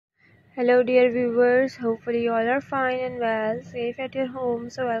Hello, dear viewers. Hopefully, you all are fine and well, safe at your home.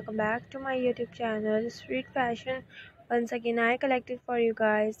 So, welcome back to my YouTube channel, Street Fashion. Once again, I collected for you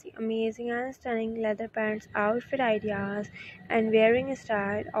guys the amazing and stunning leather pants outfit ideas and wearing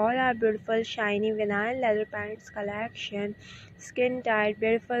style. All our beautiful, shiny vinyl leather pants collection, skin tight,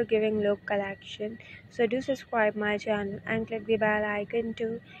 beautiful, giving look collection. So, do subscribe my channel and click the bell icon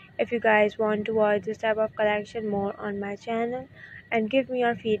too if you guys want to watch this type of collection more on my channel, and give me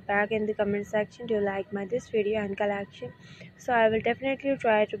your feedback in the comment section. Do you like my this video and collection? So I will definitely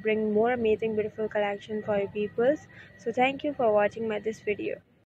try to bring more amazing beautiful collection for you people. So thank you for watching my this video.